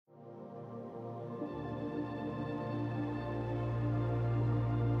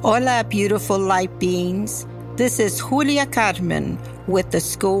Hola, beautiful light beings. This is Julia Carmen with the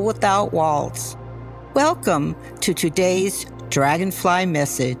School Without Walls. Welcome to today's Dragonfly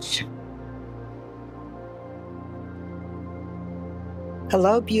message.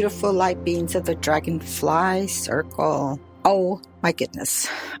 Hello, beautiful light beings of the Dragonfly Circle. Oh, my goodness.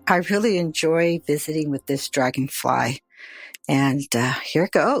 I really enjoy visiting with this dragonfly. And here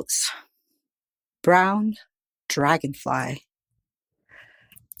it goes. Brown dragonfly.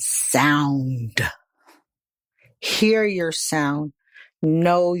 Sound. Hear your sound.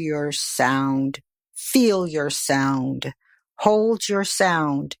 Know your sound. Feel your sound. Hold your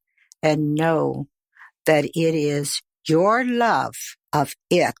sound. And know that it is your love of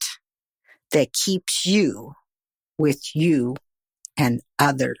it that keeps you with you and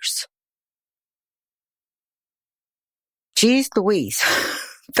others. Geez Louise,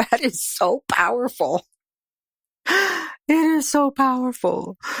 that is so powerful. It is so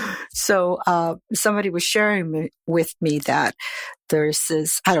powerful. So somebody was sharing with me that there's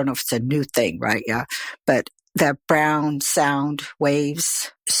this, I don't know if it's a new thing, right? Yeah. But that brown sound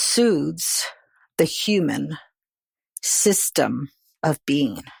waves soothes the human system of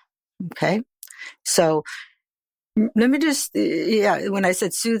being. Okay. So let me just, when I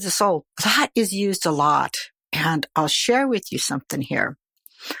said soothe the soul, that is used a lot. And I'll share with you something here.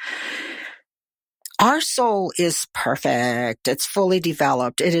 Our soul is perfect. It's fully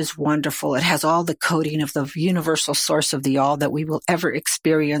developed. It is wonderful. It has all the coding of the universal source of the all that we will ever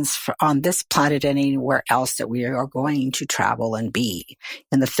experience on this planet and anywhere else that we are going to travel and be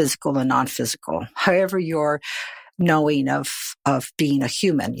in the physical and non-physical, however you're knowing of being a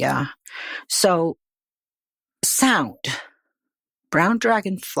human. Yeah. So sound. Brown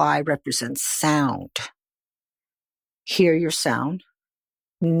dragonfly represents sound. Hear your sound.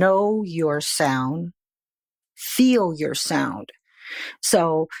 Know your sound. Feel your sound.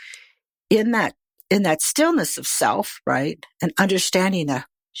 So in that stillness of self, right, and understanding the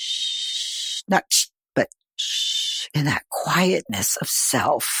shh, not shh, but shh, in that quietness of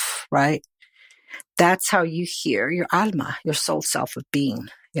self, right, that's how you hear your alma, your soul self of being,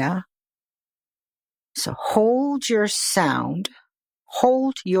 yeah? So hold your sound.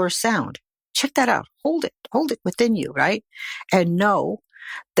 Hold your sound. Check that out. Hold it within you, right? And know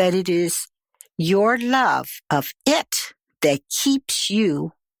that it is your love of it that keeps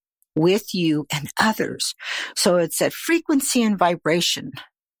you with you and others. So it's that frequency and vibration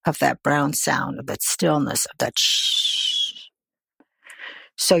of that brown sound, of that stillness, of that shh.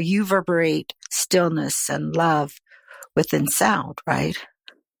 So you reverberate stillness and love within sound, right?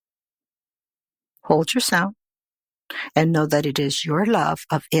 Hold your sound and know that it is your love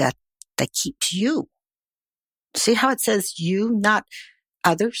of it that keeps you. See how it says you, not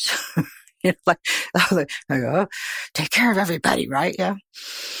others? Like, take care of everybody, right? Yeah.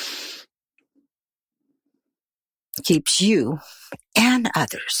 Keeps you and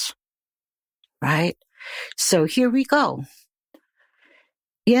others, right? So here we go.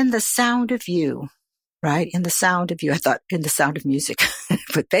 In the sound of you, right? In the sound of you. I thought in the sound of music,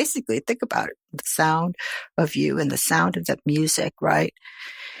 but basically think about it. The sound of you and the sound of that music, right?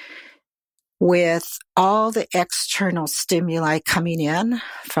 With all the external stimuli coming in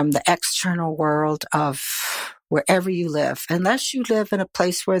from the external world of wherever you live, unless you live in a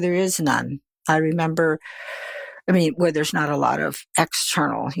place where there is none. I remember, where there's not a lot of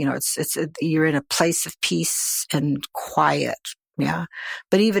external, you're in a place of peace and quiet. Yeah.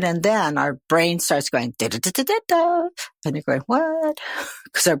 But even in then, our brain starts going, da, da, da, da, da, da. And you're going, what?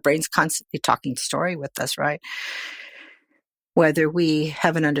 Because our brain's constantly talking story with us, right? Whether we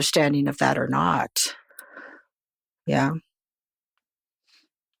have an understanding of that or not. Yeah.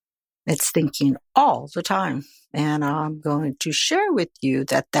 It's thinking all the time. And I'm going to share with you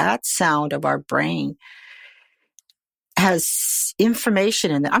that sound of our brain has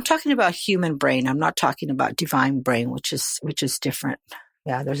information in it. I'm talking about human brain. I'm not talking about divine brain, which is different.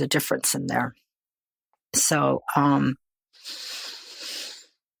 Yeah, there's a difference in there. So,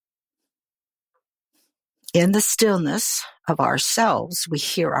 in the stillness of ourselves, we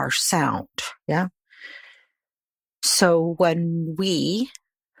hear our sound. Yeah. So when we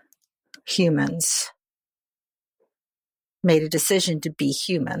humans made a decision to be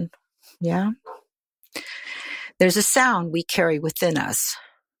human, yeah, there's a sound we carry within us.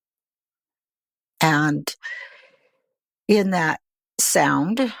 And in that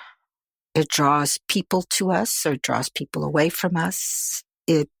sound, it draws people to us or draws people away from us.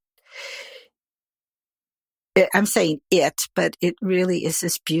 I'm saying it, but it really is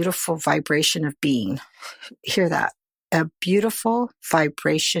this beautiful vibration of being. Hear that? A beautiful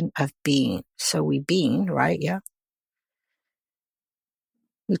vibration of being. So we being, right? Yeah.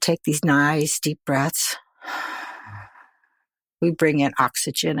 We take these nice deep breaths. We bring in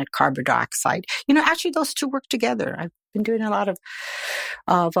oxygen and carbon dioxide. Actually, those two work together. I've been doing a lot of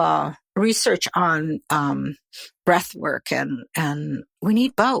research on breath work, and we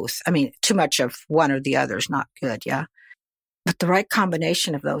need both. I mean, too much of one or the other is not good, yeah? But the right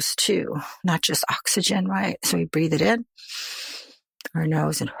combination of those two, not just oxygen, right? So we breathe it in our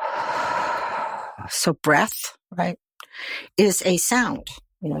nose and so breath, right, is a sound.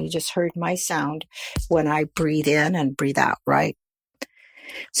 You just heard my sound when I breathe in and breathe out, right?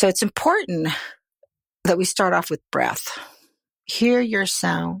 So it's important that we start off with breath. Hear your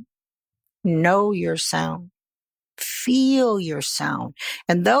sound, know your sound, feel your sound.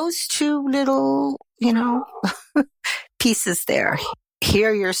 And those two little, pieces there.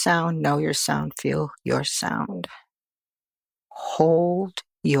 Hear your sound, know your sound, feel your sound. Hold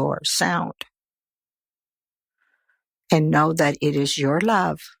your sound. And know that it is your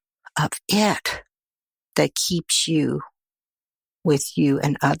love of it that keeps you with you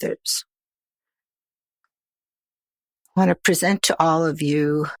and others. I want to present to all of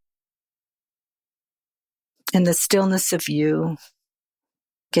you, in the stillness of you,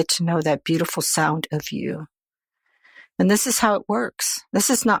 get to know that beautiful sound of you. And this is how it works. This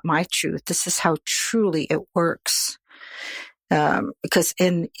is not my truth. This is how truly it works. Because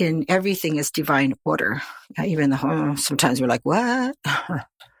in everything is divine order. Even sometimes we're like, what?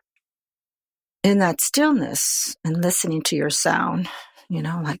 In that stillness and listening to your sound, and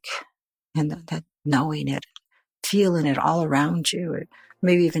that knowing it, feeling it all around you, or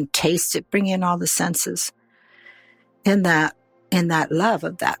maybe even taste it, bring in all the senses. In that love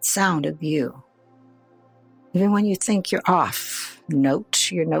of that sound of you. Even when you think you're off,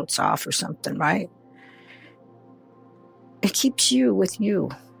 your note's off or something, right? It keeps you with you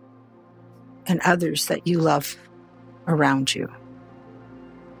and others that you love around you.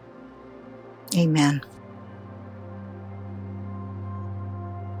 Amen.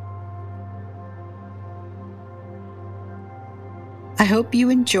 I hope you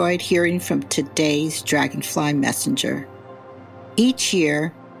enjoyed hearing from today's Dragonfly Messenger. Each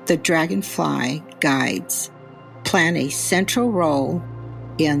year, the Dragonfly Guides plan a central role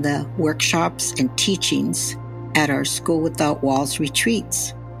in the workshops and teachings at our School Without Walls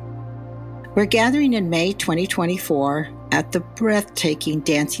retreats. We're gathering in May 2024 at the breathtaking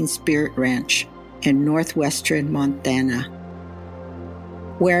Dancing Spirit Ranch in northwestern Montana,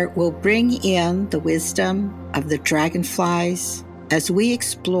 where we'll bring in the wisdom of the dragonflies as we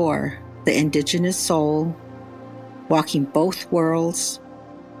explore the indigenous soul, walking both worlds,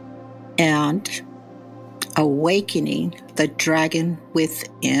 and awakening the dragon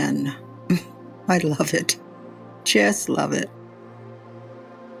within. I love it. Just love it.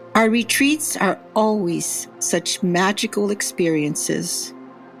 Our retreats are always such magical experiences,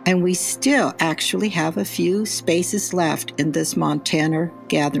 and we still actually have a few spaces left in this Montana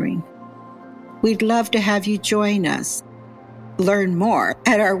gathering. We'd love to have you join us. Learn more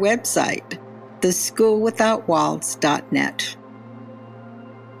at our website, theschoolwithoutwalls.net.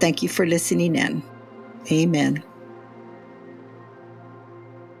 Thank you for listening in. Amen.